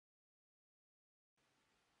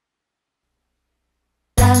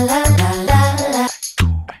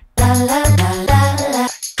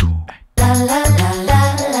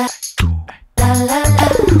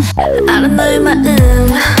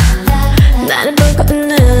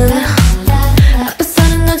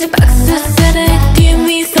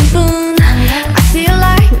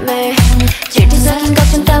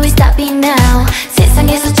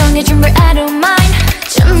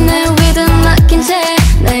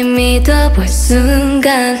날 믿어볼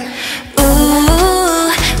순간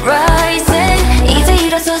Rising 이제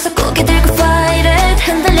일어서서 고개 들고 fight it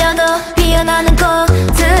흔들려도 피어나는 꽃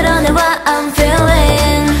드러내와 I'm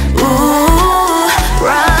feeling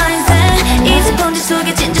Rising 이제 번지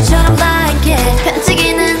속에 진주처럼 like it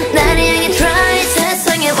반짝이는 나를 향해 try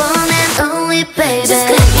세상의 one and only baby Just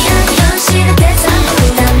cut me out 현실은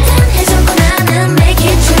대상으로 단단해졌고 나는 make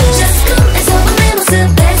it true Just 꿈에서 본 내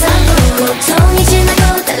모습에서 고통이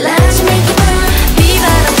지나고 달라진 내 기분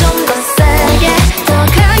비바람 좀 더 세게 더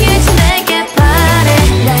강해진 내게 바래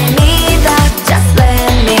날 믿어 just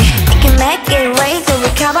let me You can make it way to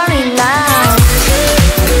recovery now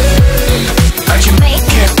아직 make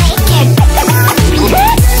it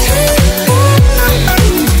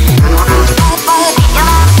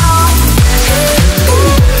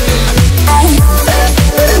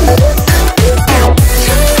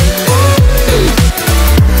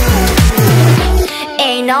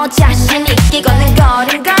Ain't no 자신 있게 걷는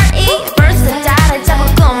걸음걸이 First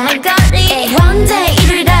따라잡은 꿈을 거리 One day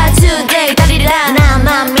이루리라 Today 달리리라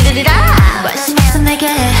나만 믿으리라 관심 없어 내게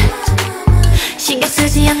신경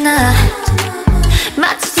쓰지 않아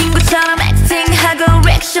마치 친구처럼 acting하고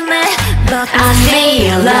reaction해 But I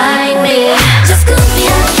feel like me Just cool me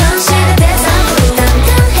up